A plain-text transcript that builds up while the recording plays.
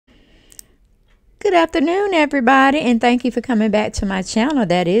Good afternoon, everybody, and thank you for coming back to my channel.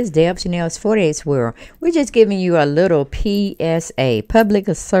 That is Deb Chanel's 48's World. We're just giving you a little PSA, public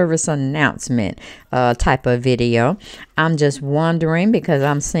service announcement type of video. I'm just wondering because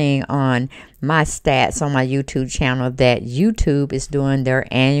I'm seeing on my stats on my YouTube channel that YouTube is doing their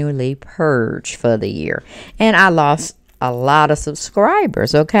annually purge for the year, and I lost a lot of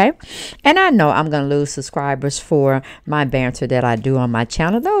subscribers. Okay, and I know I'm gonna lose subscribers for my banter that I do on my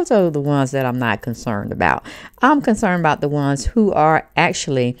channel. Those are the ones that I'm not concerned about. I'm concerned about the ones who are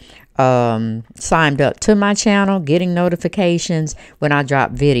actually signed up to my channel, getting notifications when I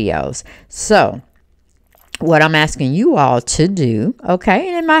drop videos. So what I'm asking you all to do,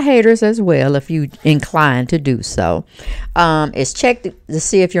 okay, and my haters as well, if you inclined to do so, is check to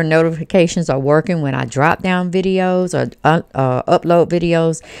see if your notifications are working when I drop down videos or upload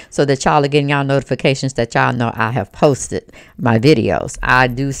videos, so that y'all are getting y'all notifications that y'all know I have posted my videos. I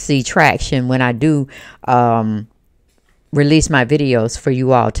do see traction when I do release my videos for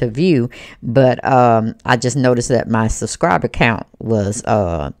you all to view, but I just noticed that my subscriber count was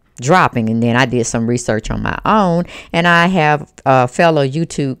dropping, and then I did some research on my own, and I have fellow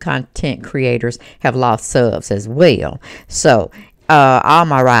YouTube content creators have lost subs as well. So all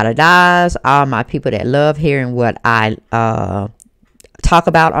my ride or dies, all my people that love hearing what I talk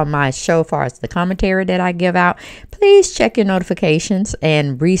about on my show, as far as the commentary that I give out, please check your notifications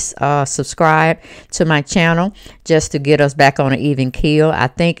and subscribe to my channel just to get us back on an even keel. I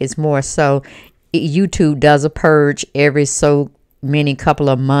think it's more so YouTube does a purge every so many couple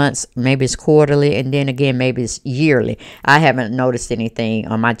of months, maybe it's quarterly, and then again maybe it's yearly. I haven't noticed anything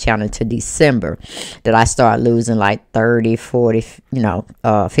on my channel to December that I start losing like 30, 40,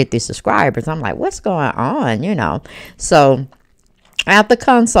 50 subscribers. I'm like, what's going on, So after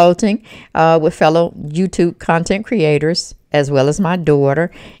consulting with fellow YouTube content creators, as well as my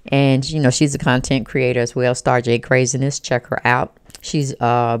daughter, and she's a content creator as well, Starr Kraziness, check her out. She's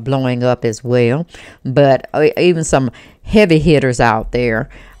blowing up as well. But even some heavy hitters out there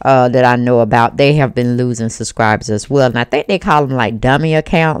that I know about, they have been losing subscribers as well. And I think they call them like dummy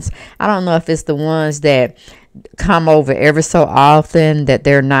accounts. I don't know if it's the ones that come over every so often, that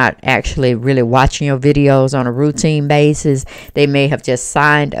they're not actually really watching your videos on a routine basis. They may have just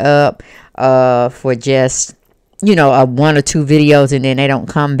signed up for just one or two videos, and then they don't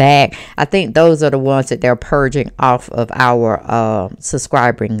come back. I think those are the ones that they're purging off of our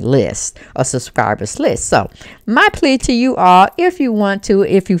subscribers list. So my plea to you all, if you want to,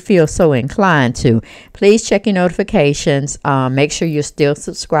 if you feel so inclined to, please check your notifications. Make sure you're still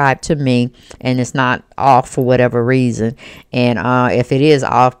subscribed to me and it's not off for whatever reason. And if it is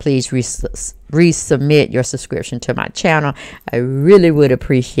off, please resubmit your subscription to my channel. I really would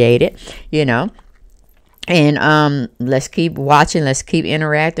appreciate it, And let's keep watching, let's keep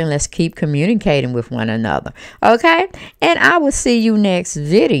interacting, let's keep communicating with one another. Okay, and I will see you next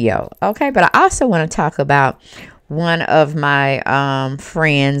video. Okay, but I also want to talk about one of my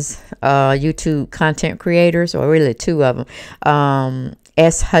friends, YouTube content creators, or really two of them,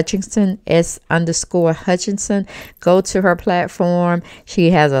 S_Hutchinson. Go to her platform.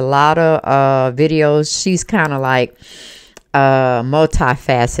 She has a lot of videos. She's kind of like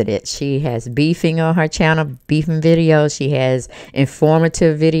multifaceted. She has beefing on her channel, beefing videos. She has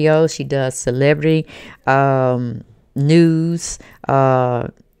informative videos. She does celebrity news,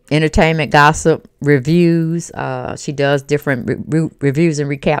 entertainment, gossip, reviews. She does different reviews and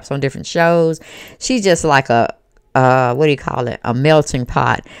recaps on different shows. She's just like a what do you call it, a melting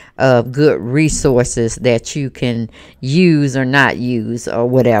pot of good resources that you can use or not use, or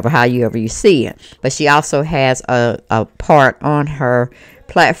whatever, however you see it. But she also has a part on her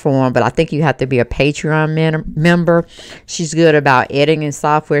platform, but I think you have to be a Patreon member. She's good about editing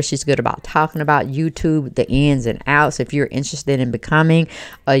software. She's good about talking about YouTube, the ins and outs. If you're interested in becoming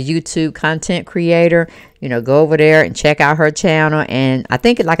a YouTube content creator, go over there and check out her channel. And I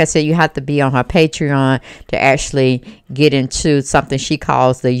think, like I said, you have to be on her Patreon to actually get into something she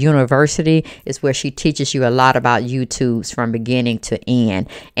calls the university. It's where she teaches you a lot about YouTube's from beginning to end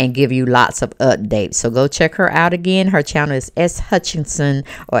and give you lots of updates. So go check her out again. Her channel is S_Hutchinson,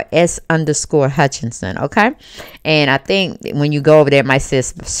 or S_Hutchinson. Okay, and I think when you go over there, it might say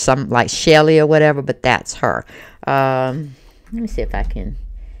something like Shelly or whatever, but that's her. Let me see if I can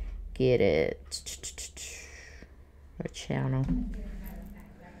get it. Her channel.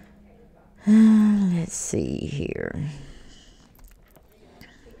 Let's see here.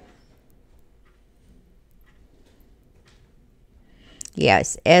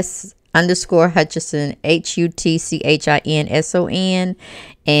 Yes, S_Hutchinson, HUTCHINSON,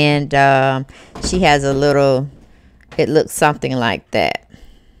 and she has a little, it looks something like that.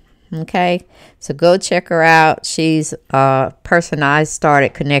 Okay, so go check her out. She's a person I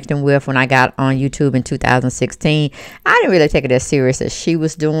started connecting with when I got on YouTube in 2016. I didn't really take it as serious as she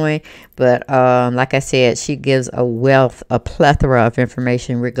was doing, but like I said, she gives a plethora of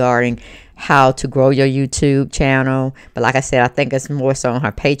information regarding how to grow your YouTube channel. But like I said, I think it's more so on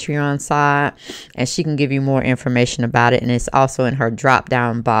her Patreon side, and she can give you more information about it. And it's also in her drop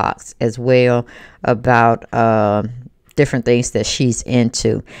down box as well about different things that she's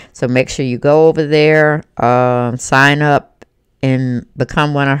into. So make sure you go over there, sign up and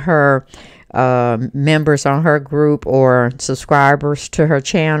become one of her members on her group or subscribers to her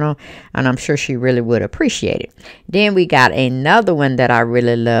channel, and I'm sure she really would appreciate it. Then we got another one that I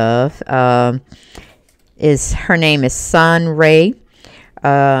really love. Her name is Sun Ray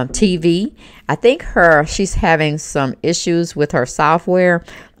TV. I think she's having some issues with her software,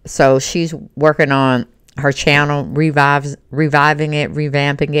 so she's working on her channel, reviving it,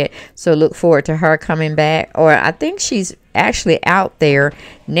 revamping it. So look forward to her coming back. Or I think she's actually out there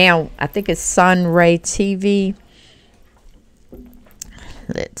now. I think it's Sun Ray TV.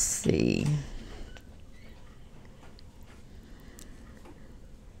 Let's see.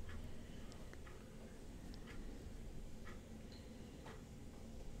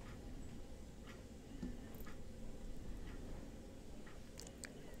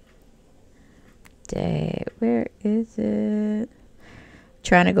 Where is it?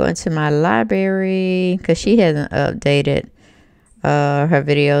 Trying to go into my library because she hasn't updated her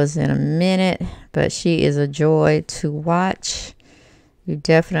videos in a minute, but she is a joy to watch. You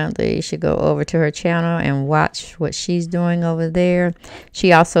definitely should go over to her channel and watch what she's doing over there.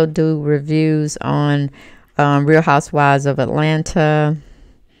 She also do reviews on Real Housewives of Atlanta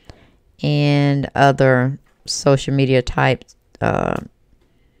and other social media type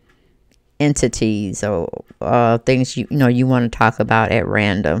entities or things you want to talk about at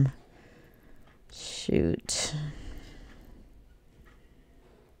random. Shoot.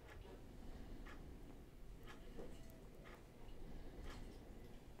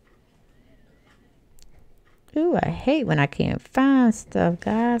 Ooh, I hate when I can't find stuff,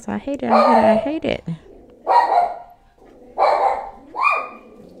 guys. I hate it. I hate it.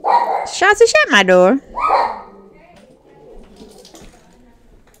 Shotzi, shut my door.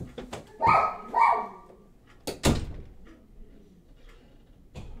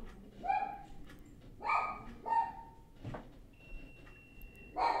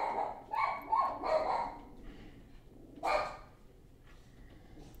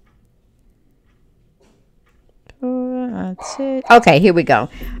 Okay, here we go.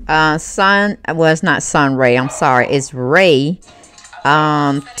 Sun was not Sun Ray. I'm sorry. It's Ray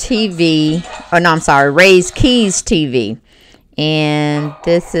TV. Oh no, I'm sorry. Ray's Keys TV. And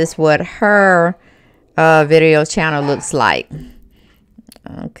this is what her video channel looks like.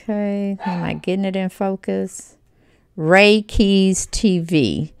 Okay, am I getting it in focus? Ray Keys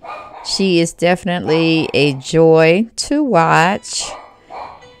TV. She is definitely a joy to watch.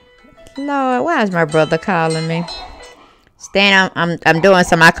 Lord, why is my brother calling me? Stan, I'm doing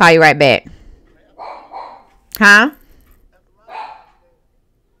something. I'll call you right back. Huh?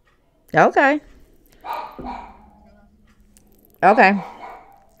 Okay. Okay.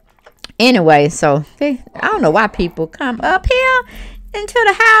 Anyway, so I don't know why people come up here into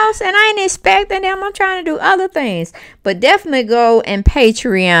the house and I ain't expecting them. I'm trying to do other things. But definitely go and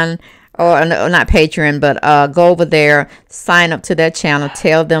Patreon, or no, not Patreon, but go over there, sign up to their channel,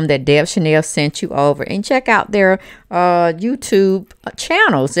 tell them that Deb Chanel sent you over, and check out their YouTube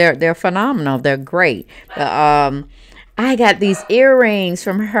channels. They're phenomenal. They're great. But, I got these earrings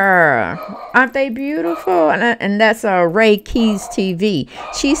from her. Aren't they beautiful? And that's Ray Keys TV.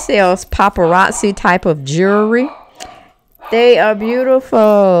 She sells paparazzi type of jewelry. They are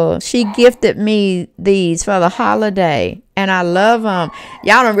beautiful. She gifted me these for the holiday, and I love them.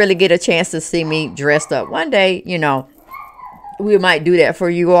 Y'all don't really get a chance to see me dressed up. One day, we might do that for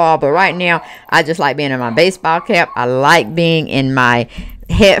you all, but right now, I just like being in my baseball cap. I like being in my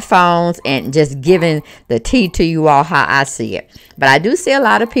headphones and just giving the tea to you all how I see it. But I do see a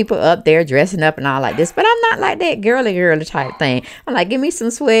lot of people up there dressing up and all like this, but I'm not like that girly type thing. I'm like, give me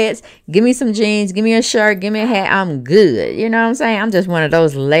some sweats, give me some jeans, give me a shirt, give me a hat. I'm good. You know what I'm saying? I'm just one of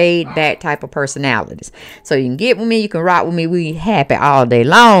those laid back type of personalities. So you can get with me, you can rock with me. We happy all day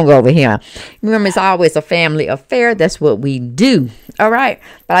long over here. Remember, it's always a family affair. That's what we do. All right.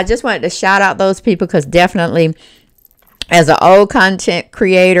 But I just wanted to shout out those people because definitely, as an old content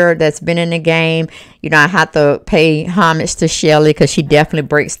creator that's been in the game, You know, I have to pay homage to Shelly because she definitely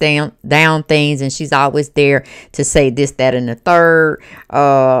breaks down things, and she's always there to say this, that, and the third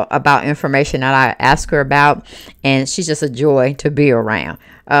about information that I ask her about, and she's just a joy to be around.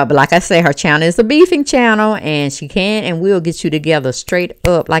 But like I say, her channel is a beefing channel, and she can and will get you together straight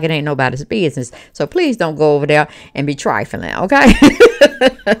up like it ain't nobody's business. So please don't go over there and be trifling, okay?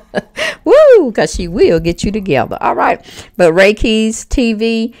 Woo, because she will get you together. All right. But Ray Keys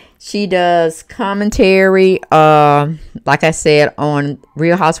TV, she does commentary, like I said, on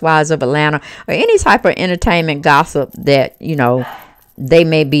Real Housewives of Atlanta or any type of entertainment gossip that, you know, they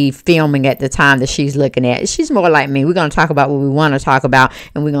may be filming at the time that she's looking at. She's more like me. We're going to talk about what we want to talk about,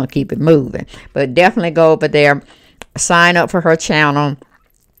 and we're going to keep it moving. But definitely go over there, sign up for her channel,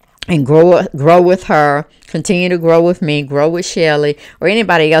 and grow with her. Continue to grow with me, grow with Shelly, or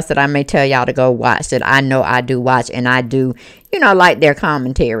anybody else that I may tell y'all to go watch that I know I do watch, and I do, you know, like their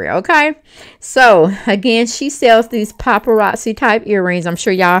commentary. Okay. So again, she sells these paparazzi type earrings. I'm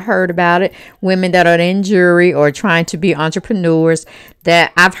sure y'all heard about it. Women that are in jewelry or trying to be entrepreneurs.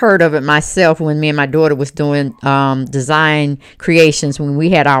 That I've heard of it myself when me and my daughter was doing design creations when we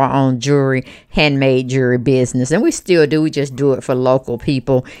had our own jewelry, handmade jewelry business, and we still do. We just do it for local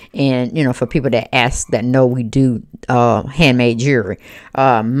people, and you know, for people that ask, that know we do handmade jewelry.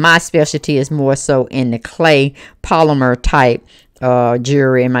 My specialty is more so in the clay polymer type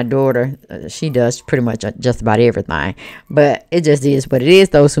jewelry, and my daughter, she does pretty much just about everything. But it just is what it is.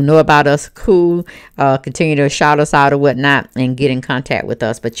 Those who know about us, cool, continue to shout us out or whatnot and get in contact with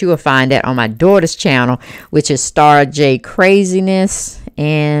us. But you will find that on my daughter's channel, which is Starr Kraziness.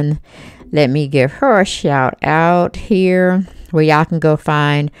 And let me give her a shout out here where y'all can go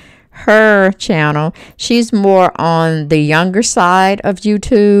find her channel. She's more on the younger side of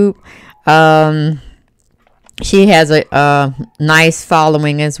YouTube. She has a nice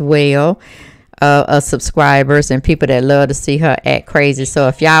following as well of subscribers and people that love to see her act crazy. So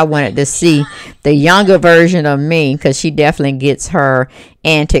if y'all wanted to see the younger version of me, because she definitely gets her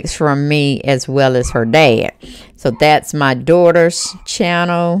antics from me as well as her dad. So that's my daughter's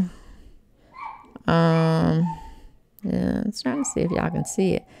channel. Yeah, I'm trying to see if y'all can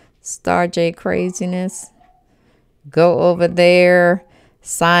see it. Starr Kraziness. Go over there,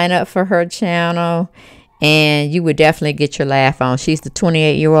 sign up for her channel, and you would definitely get your laugh on. She's the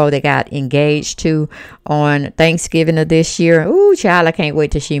 28-year-old that got engaged to on Thanksgiving of this year. Ooh, child, I can't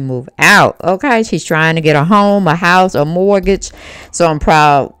wait till she move out. Okay, she's trying to get a home, a house, a mortgage. So I'm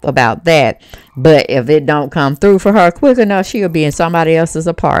proud about that. But if it don't come through for her quick enough, she'll be in somebody else's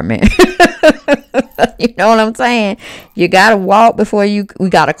apartment. You know what I'm saying? You gotta walk before we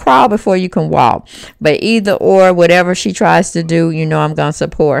gotta crawl before you can walk. But either or, whatever she tries to do, you know, I'm gonna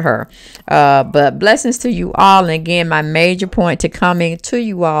support her. But blessings to you all. And again, my major point to coming to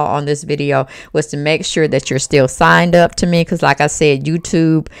you all on this video was to make sure that you're still signed up to me, because like I said,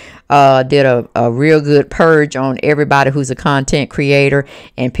 YouTube did a real good purge on everybody who's a content creator,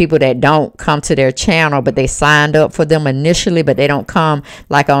 and people that don't come to their channel, but they signed up for them initially, but they don't come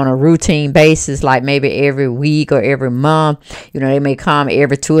like on a routine basis, like maybe every week or every month. You know, they may come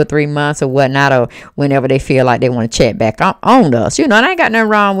every 2 or 3 months or whatnot, or whenever they feel like they want to check back on us. You know, and I ain't got nothing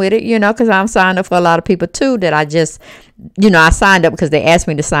wrong with it, you know, because I'm signed up for a lot of people too that I just, you know, I signed up because they asked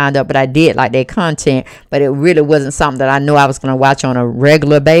me to sign up, but I did like their content, but it really wasn't something that I knew I was going to watch on a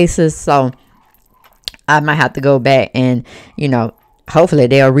regular basis. So I might have to go back and, you know, hopefully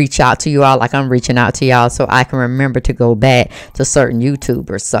they'll reach out to you all like I'm reaching out to y'all, so I can remember to go back to certain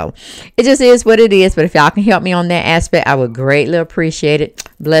YouTubers. So it just is what it is. But if y'all can help me on that aspect, I would greatly appreciate it.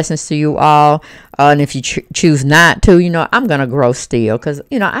 Blessings to you all. And if you choose not to, you know, I'm going to grow still, because,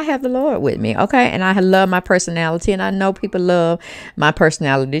 you know, I have the Lord with me. Okay. And I love my personality, and I know people love my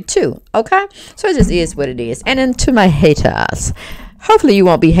personality too. Okay. So it just is what it is. And then to my haters, hopefully you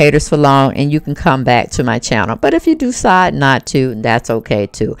won't be haters for long and you can come back to my channel. But if you decide not to, that's okay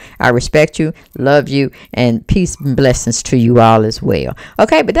too. I respect you, love you, and peace and blessings to you all as well.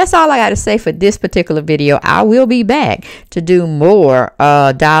 Okay, but that's all I got to say for this particular video. I will be back to do more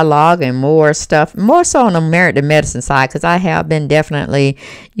dialogue and more stuff, more so on the Married to Medicine side, because I have been definitely,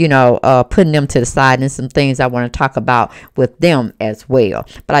 you know, putting them to the side, and some things I want to talk about with them as well.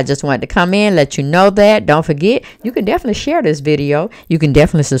 But I just wanted to come in, let you know that. Don't forget, you can definitely share this video. You can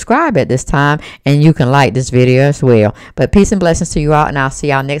definitely subscribe at this time, and you can like this video as well. But peace and blessings to you all, and I'll see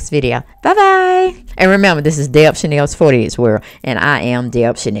y'all next video. Bye bye. And remember, this is Deb Chanel's 48's World, and I am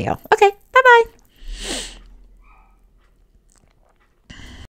Deb Chanel. Okay, bye bye.